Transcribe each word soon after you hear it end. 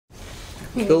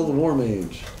Kill the war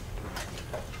mage.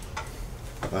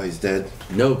 Oh, he's dead.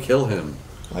 No, kill him.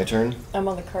 My turn? I'm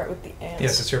on the cart with the ants.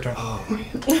 Yes, it's your turn. Oh,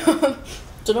 man.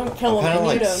 So don't kill I'm them. kind of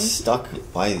I need like them. stuck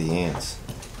by the ants.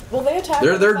 Well, they attack.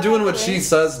 They're doing what she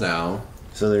says now.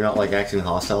 So they're not like acting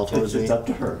hostile towards me? It's up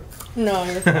to her. No,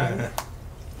 you're fine.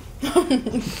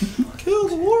 Kill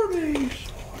the war mage.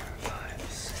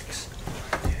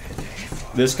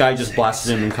 This guy just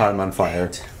blasted him and caught him on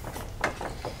fire.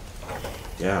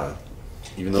 Yeah.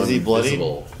 Even though Is he bloodied?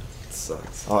 invisible, it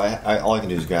sucks. Oh, all I can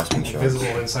do is grasping shot.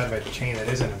 Invisible inside of a chain that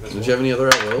isn't invisible. Did you have any other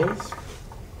at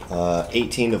wills?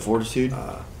 18 to fortitude.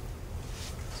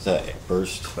 Is that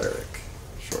burst? Cleric.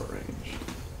 Short range.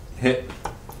 Hit.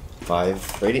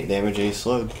 5 radiant damage and he's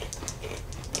slowed.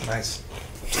 Nice.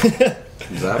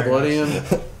 Is that bloody him?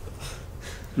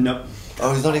 Nope.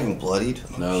 Oh, he's not even bloodied?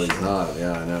 No, he's not.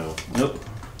 Yeah, I know. Nope.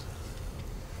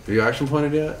 Have you action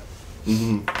pointed yet?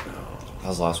 Mm-hmm. That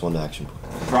was the last one to action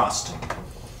point. Frost.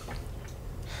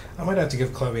 I might have to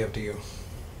give Chloe up to you.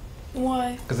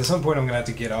 Why? Because at some point I'm going to have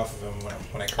to get off of him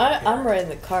when I come up here. I'm riding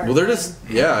the cart. Well, they're just...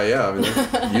 Yeah. I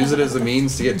mean, use it as a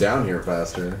means to get down here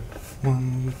faster.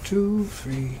 1, 2,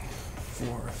 3,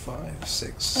 4, 5,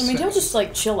 6. I mean, he'll just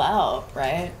like chill out,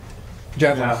 right?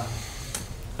 Javelin. Yeah.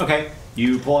 Okay.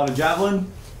 You pull out a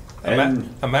javelin. And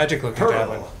A magic looking hurl.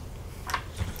 javelin.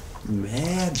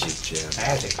 Magic gem.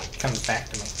 Magic comes back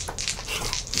to me.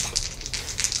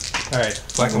 Alright,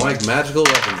 black and Like white. magical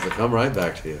weapons that come right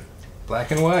back to you.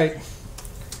 Black and white.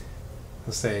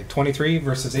 Let's say 23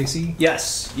 versus AC.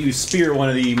 Yes, you spear one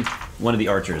of the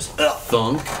archers.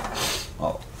 Thunk.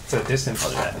 Oh, It's a distance.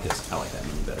 I'll do that because I like that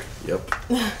movie better.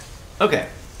 Yep. Okay.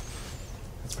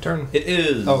 It's my turn. It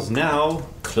is Oh. now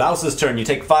Klause's turn. You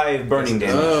take 5 burning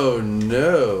damage. Oh,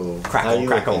 no. How Crackle, you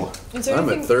crackle. looking? Is there I'm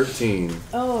at anything... 13.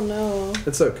 Oh no.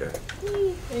 It's okay. Are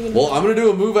you gonna- Well, I'm going to do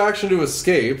a move action to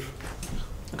escape.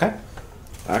 Okay.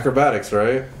 Acrobatics,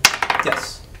 right?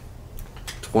 Yes.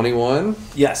 21.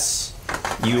 Yes.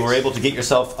 You were able to get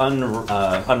yourself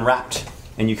unwrapped,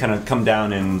 and you kind of come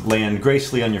down and land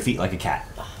gracefully on your feet like a cat.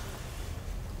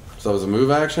 So that was a move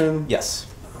action? Yes.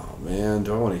 Oh, man.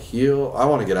 Do I want to heal? I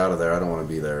want to get out of there. I don't want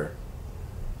to be there.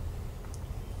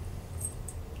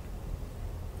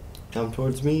 Come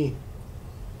towards me.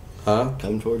 Huh?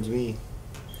 Come towards me.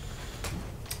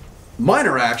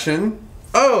 Minor action.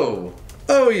 Oh.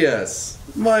 Oh, yes.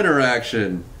 Minor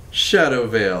action. Shadow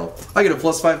Veil. I get a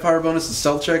 +5 power bonus to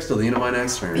stealth checks till the end of my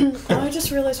next turn. Oh, I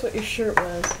just realized what your shirt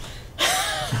was.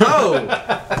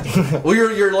 Oh! Well,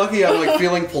 you're lucky I'm like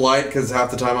feeling polite because half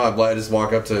the time I just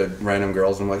walk up to random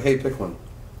girls and I'm like, hey, pick one.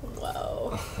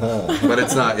 Wow. But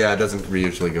it's not, yeah, it doesn't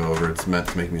usually go over. It's meant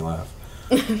to make me laugh.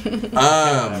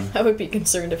 I would be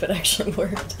concerned if it actually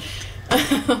worked.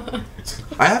 I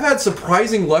have had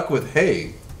surprising luck with,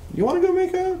 hey, you want to go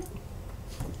make out?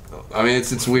 I mean,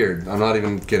 it's weird. I'm not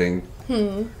even kidding.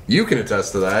 You can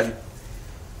attest to that.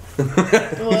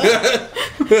 What?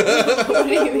 What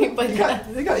do you mean by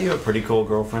that? They got you a pretty cool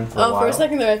girlfriend for a while. Oh, for a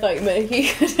second there I thought you meant he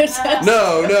could attest.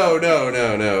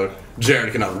 No.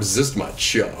 Jared cannot resist my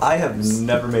chub. I have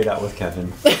never made out with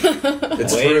Kevin.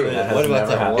 It's Wait a true. minute, what about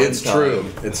that one It's time? true.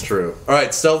 It's true. All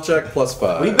right, stealth check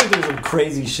 +5. We've been through some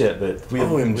crazy shit, but we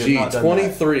have, we have OMG, not done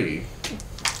 23.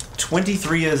 that.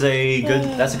 23 is a good.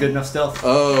 That's a good enough stealth.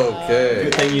 Okay.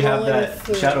 Good thing you have Only that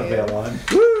with shadow 3. veil on.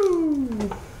 Woo!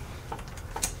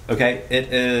 Okay,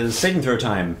 it is saving throw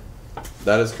time.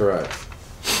 That is correct.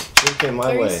 You came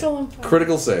my Are you way. still on fire?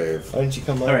 Critical save. Why didn't you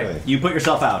come my All right, way? you put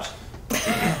yourself out.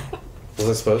 Was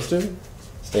I supposed to?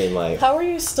 Stay in my... How are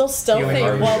you still stealthy You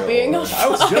while are being on yours. I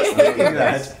was just thinking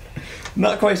that.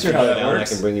 Not quite sure how that down, I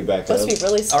works. can bring you back Must up. be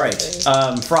really All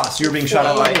stealthy. right, Frost, you're being shot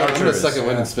at by I'm gonna archers. second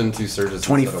wind and spin 2 surges.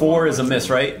 24 is a miss,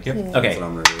 right? Yep. That's Okay, what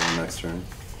I'm gonna do in the next turn.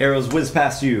 arrows whiz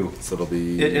past you. So it'll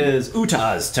be. It is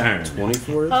Oota's turn.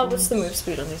 24. What's the move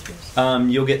speed on these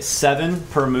moves? You'll get 7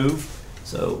 per move.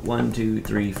 So 1, 2,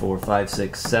 3, 4, 5,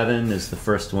 6, 7 is the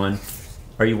first one.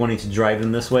 Are you wanting to drive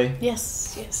them this way?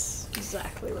 Yes,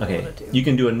 exactly what I Okay, want to do. you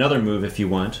can do another move if you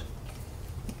want.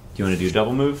 Do you want to do a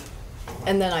double move?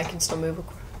 And then I can still move.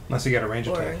 Unless you got a range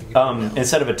Or- attack. You can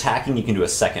Instead of attacking, you can do a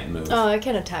second move. Oh, I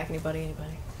can't attack anybody.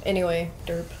 Anyway,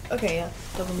 derp. Okay, yeah,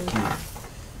 double move.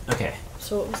 Okay.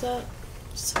 So what was that?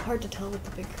 It's so hard to tell with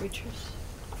the big creatures.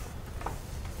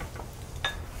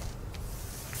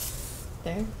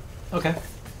 There. Okay. Well,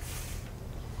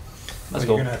 Let's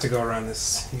you're go. gonna have to go around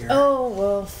this here. Oh,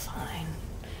 well, fine.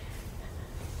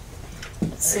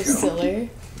 That's so silly.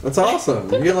 That's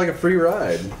awesome. You get like a free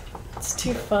ride. It's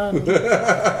too fun.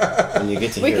 And you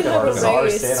get to We hear could have a Bizarre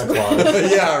race. Santa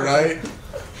Claus. Yeah, right?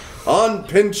 On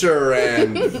Pincher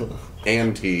and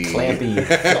Auntie.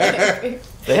 Clampy.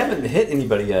 They haven't hit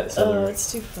anybody yet, so Oh, they're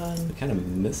it's too fun. kind of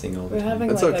missing all the We're time. having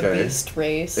That's like okay. a beast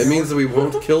race. It means that we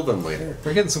won't kill them later.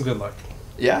 We're getting some good luck.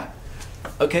 Yeah.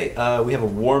 Okay, we have a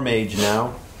war mage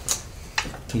now.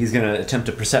 He's going to attempt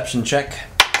a perception check.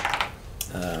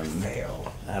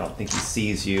 Fail. I don't think he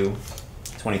sees you.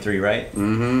 23, right?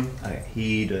 Mm-hmm. Okay,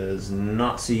 he does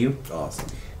not see you.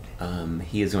 Awesome.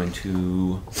 He is going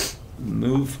to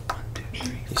move. 1, 2, 3,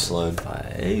 He slowed.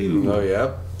 5. Oh,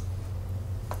 yep.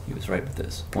 He was right with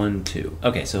this. 1, 2.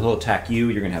 Okay, so he'll attack you.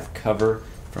 You're going to have cover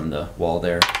from the wall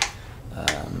there.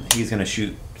 He's going to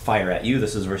shoot fire at you.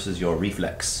 This is versus your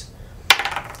reflex.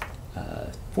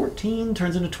 14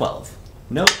 turns into 12.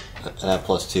 Nope. And I have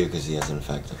 +2 because he has an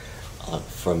effect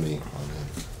from me on him.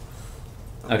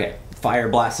 Okay, fire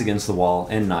blasts against the wall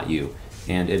and not you.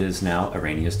 And it is now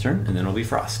Arania's turn, and then it'll be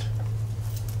Frost.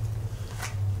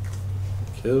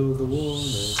 Kill the war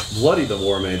mage. Bloody the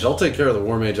war mage. I'll take care of the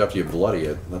war mage after you bloody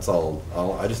it. That's all.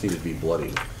 I just need it to be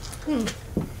bloody. I'm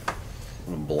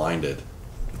blinded.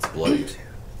 It's bloody. 2,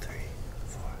 3,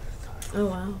 4, 5, Oh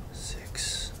wow.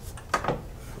 6.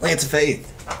 Lance of Faith.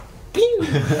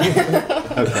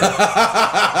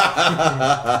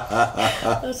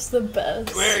 That's the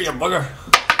best. Where you bugger?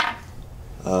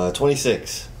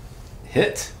 26.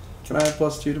 Hit. Can I have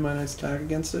 +2 to my next attack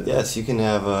against it? Yes, you can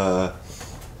have.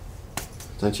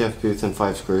 Don't you have to be within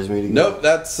 5 squares of me to get? Nope,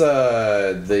 that's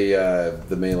the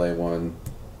melee one.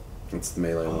 It's the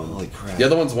melee one. Holy crap. The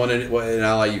other one's one an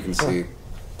ally you can see.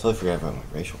 Totally forgot about my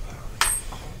racial power.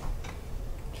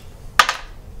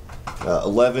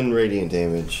 11 radiant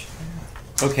damage.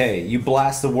 Okay, you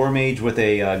blast the war mage with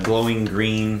a glowing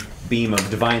green beam of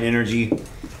divine energy.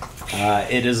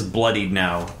 It is bloodied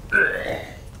now.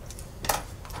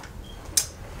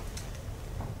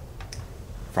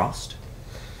 Frost?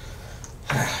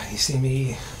 You see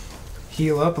me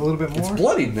heal up a little bit more? It's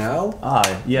bloodied now.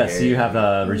 Ah, yes, you have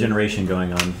regeneration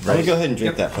going on, I'm gonna right? go ahead and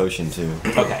drink Yep. that potion too.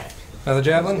 Okay, Another I'm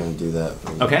javelin? gonna do that.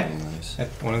 Okay. Anyways. At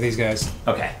one of these guys.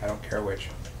 okay, I don't care which.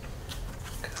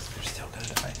 Because we're still gonna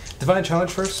divine. Divine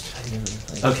challenge first.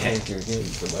 okay. Say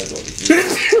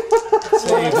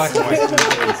black and white.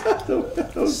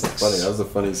 That was funny. That was a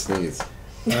funny sneeze.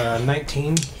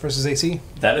 19 versus AC.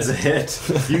 That is a hit.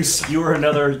 You skewer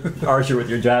another archer with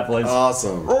your javelins.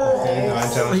 Awesome.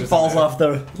 Divine challenge He is falls not off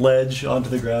the ledge onto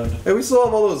the ground. Hey, we still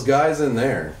have all those guys in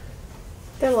there.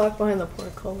 They're locked behind the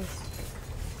portcullis.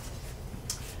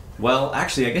 Well,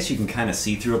 actually, I guess you can kind of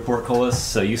see through a portcullis,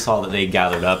 so you saw that they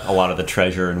gathered up a lot of the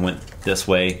treasure and went this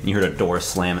way. You heard a door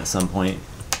slam at some point.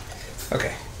 bad.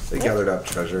 Okay, They gathered up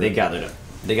treasure. They gathered up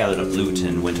loot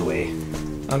and went away.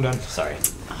 I'm done. Sorry.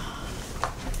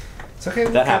 It's okay.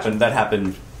 That happened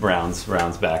rounds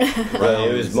back. Right,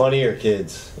 it was money or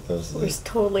kids. Those We're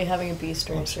totally having a beast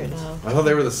race right now. I thought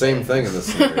they were the same thing in this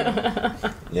scenario.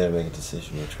 you gotta make a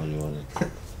decision which one you wanted.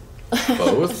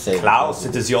 Both? Save it. Klaus,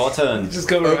 it is your turn. Just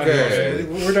go around Okay. here.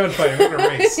 We're done fighting. We're gonna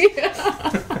race.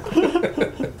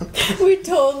 We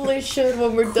totally should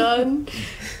when we're done.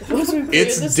 Once we figure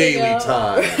It's this daily thing out,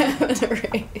 time. we're having a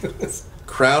race.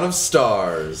 Crown of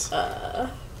Stars.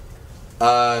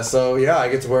 So yeah, I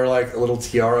get to wear like a little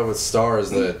tiara with stars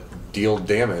that deal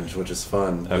damage, which is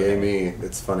fun. Okay. Yay me.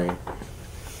 It's funny.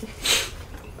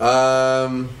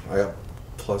 I got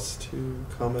 +2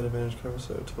 combat advantage cover,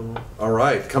 so total.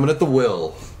 Alright, coming at the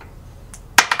will.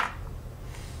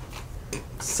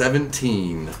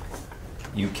 17.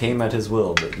 You came at his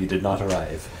will, but you did not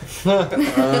arrive.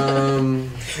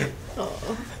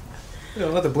 Oh. You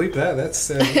don't have to bleep that. That's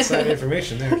inside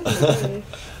information there.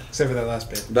 Except for that last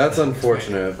bit. That's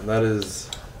unfortunate. That is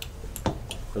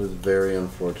very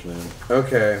unfortunate.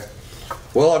 Okay.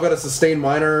 Well, I've got a sustained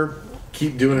minor.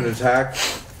 Keep doing an attack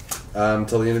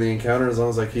until the end of the encounter, as long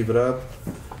as I keep it up.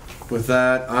 With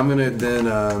that, I'm gonna then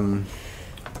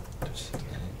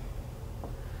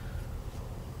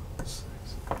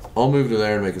I'll move to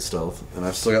there and make a stealth, and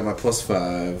I've still got my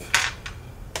 +5.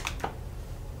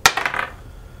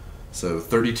 So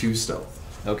 32 stealth.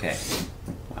 Okay.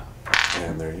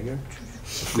 And there you go.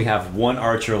 We have one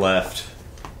archer left.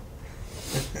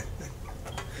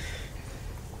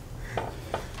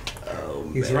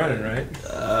 He's running, right?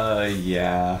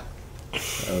 Yeah.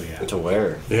 Oh, yeah. To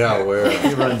where? Yeah, where?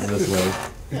 He runs this way.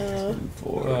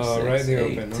 4, Oh, right in the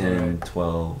 8, open, 10, alright.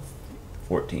 12,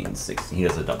 14, 16. He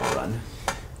does a double run.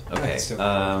 Okay. That's still-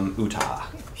 Oota.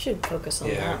 Should focus on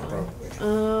Yeah, that probably.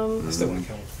 one. I still want to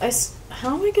kill him.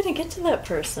 How am I gonna get to that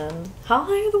person? How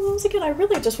high are the walls again? I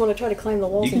really just want to try to climb the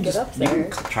walls and get up you there.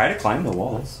 can try to climb the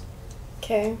walls.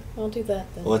 Okay, I'll do that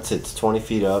then. Well, it's 20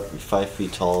 feet up, you're 5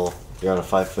 feet tall, you're on a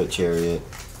 5-foot chariot.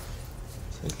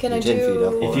 So Can you're I 10 feet do-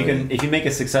 up If already. you make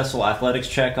a successful athletics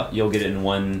check, you'll get it in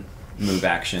one move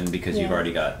action because you've Yeah.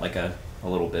 already got like a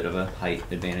little bit of a height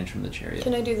advantage from the chariot.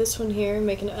 Can I do this one here?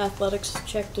 Make an athletics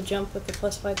check to jump with the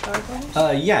 +5 power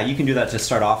bonus? Yeah, you can do that to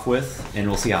start off with, and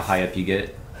we'll see how high up you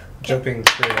get. Jumping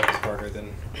straight up is harder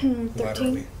than 13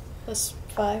 laterally. plus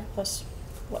 5 plus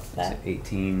what? So That.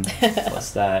 18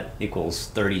 plus that equals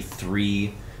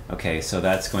 33. Okay, so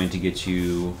that's going to get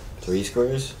you. 3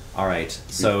 squares? All right,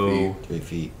 so 3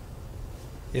 feet.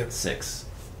 Yep. 6.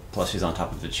 Plus she's on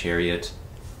top of the chariot,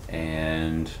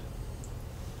 and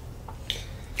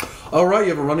Oh right, you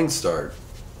have a running start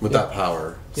with that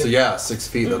power. So Yep. yeah, 6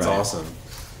 feet. That's Right. awesome.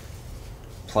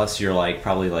 plus you're like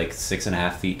probably like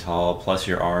 6.5 feet tall. Plus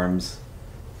your arms.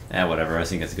 Whatever. I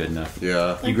think that's good enough.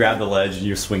 Yeah. You grab the ledge and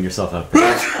you swing yourself up.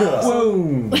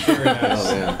 Boom! Very nice.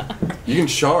 Oh man. You can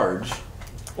charge.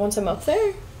 Once I'm up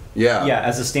there? Yeah. Yeah,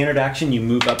 as a standard action, you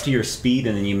move up to your speed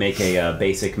and then you make a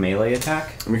basic melee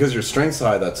attack. And because your strength's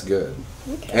high, that's good.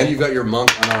 Okay. And you've got your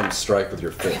monk unarmed strike with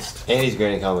your fist. And he's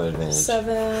granting combat advantage.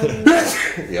 7.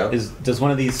 Yep. Does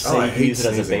one of these say Oh, I you can hate use it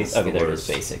as a sneezing. base? It's Okay, the there it is, worst.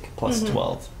 basic. Plus Mm-hmm.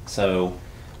 12. So,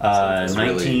 It's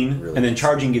really, 19. really and then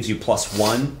charging gives you plus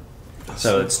 1.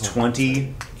 So it's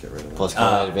 20. Get rid of Plus that.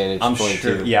 combat advantage, I'm 22.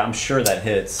 sure. Yeah, I'm sure that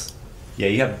hits. Yeah,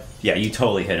 you have. Yeah, you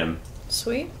totally hit him.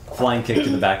 Sweet. Flying kick to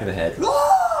the back of the head.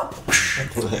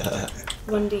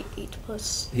 1d8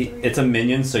 plus 3. It's a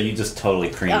minion, so you just totally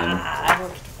cream him.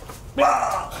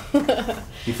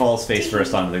 He falls face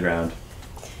first onto the ground.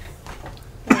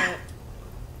 Alright.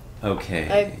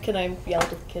 Okay. Can I yell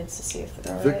to the kids to see if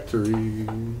they're alright? Victory.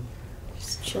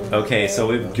 Just chilling Okay, out so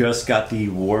there. we've just got the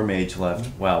war mage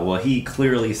left. Wow. Well, he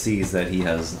clearly sees that he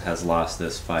has lost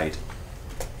this fight,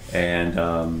 and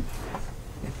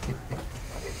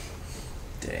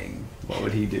dang, what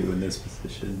would he do in this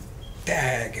position?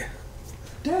 Dag.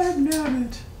 Damn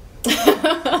it!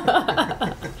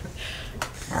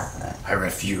 I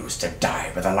refuse to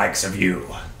die by the likes of you.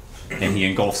 And he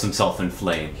engulfs himself in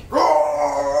flame,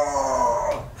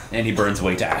 and he burns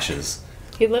away to ashes.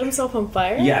 He lit himself on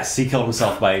fire? Yes, he killed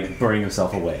himself by burning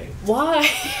himself away. Why?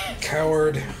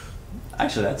 Coward.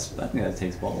 Actually, I think that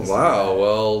takes balls. Wow,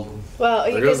 well, Well,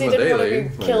 There because goes he my didn't want daily, to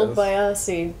be I killed guess. by us,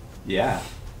 he Yeah.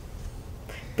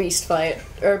 beast fight.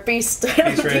 Or beast.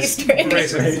 Beast race. beast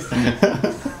race.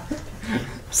 Racing.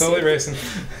 Totally racing.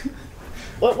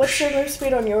 What's your move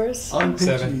speed on yours?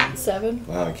 7. 7?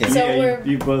 Wow, I can't. So Yeah, we're-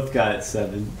 you both got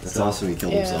 7. That's so. awesome, he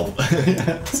killed Yeah.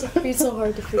 himself. It'd be so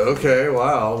hard to figure. okay,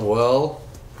 wow. Well,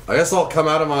 I guess I'll come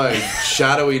out of my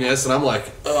shadowiness and I'm like,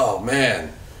 oh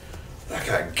man, that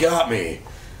guy got me.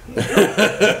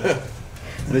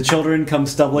 The children come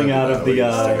stumbling out of the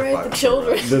Alright, the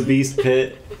children. the beast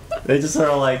pit. They just sort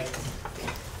of like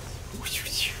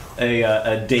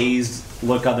a dazed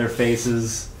look on their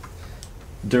faces,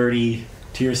 dirty,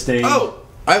 tear stained. Oh,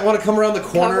 I want to come around the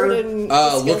corner, Covered in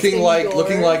disgusting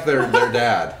looking gore. like their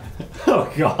dad.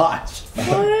 Oh gosh!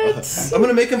 What? I'm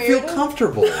gonna make him feel Weirdo.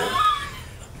 comfortable.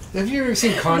 Have you ever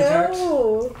seen Contact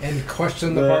No. and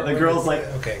question the The- part the where girl's it's like-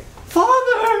 okay. Father!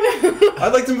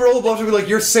 I'd like to roll a bluff and be like,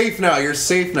 "You're safe now. You're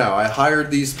safe now. I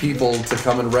hired these people to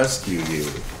come and rescue you.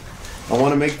 I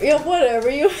want to make. Yeah, whatever.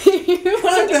 You want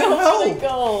to the go, hell?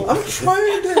 go. I'm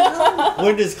trying to help.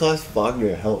 When does Klaus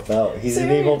Wagner help out? He's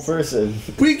an evil person.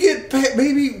 We get paid,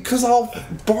 maybe because I'll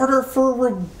barter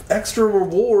for extra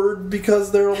reward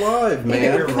because they're alive,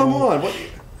 man. your Come roll. on. What?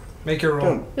 Make your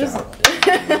roll. Don't doubt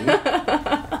me.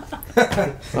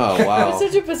 Oh wow. It's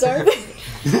such a bizarre thing.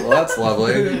 Well, that's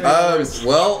lovely.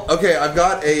 Well, okay, I've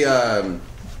got a.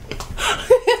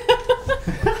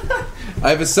 I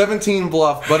have a 17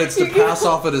 bluff, but it's to pass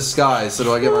off a disguise. So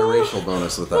do I get my racial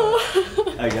bonus with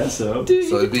that? I guess so. Dude,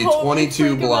 So you it'd be could totally 22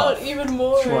 freak him bluff. out even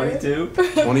more. 22.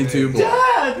 22 bluff.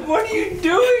 Dad, what are you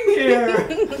doing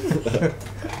here?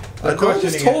 I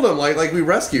questioning just told him like we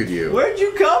rescued you. Where'd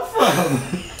you come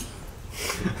from?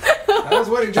 I was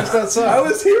waiting just outside. I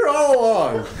was here all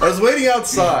along. I was waiting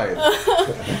outside.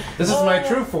 This is my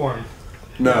true form.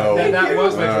 No. That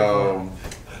was my true No.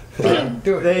 form.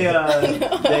 Do it.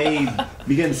 They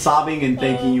begin sobbing and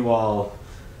thanking you all.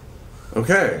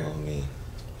 Okay, Oh, me.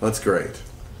 that's great.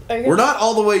 Are you We're not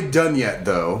all the way done yet,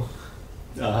 though.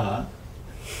 Uh-huh.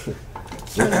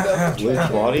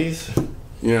 With bodies?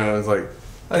 You know, it's like,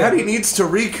 Daddy needs to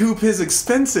recoup his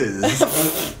expenses.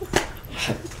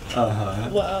 Wow.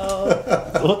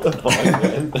 What the fuck,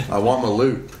 man? I want my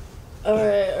loot.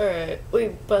 Alright. We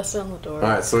bust down the door. All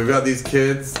right, so we've got these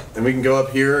kids, and we can go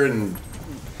up here and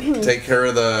take care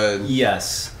of the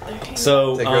Yes.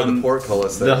 So take care of the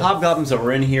portcullis there. the hobgoblins that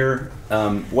were in here,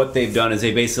 what they've done is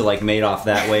they basically like made off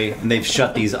that way, and they've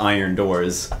shut these iron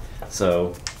doors.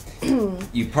 So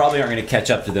you probably aren't going to catch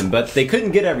up to them, but they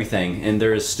couldn't get everything, and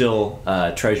there is still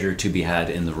treasure to be had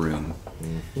in the room.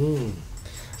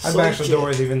 I bash the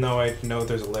doors even though I know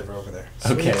there's a lever over there.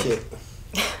 Okay. Sweet.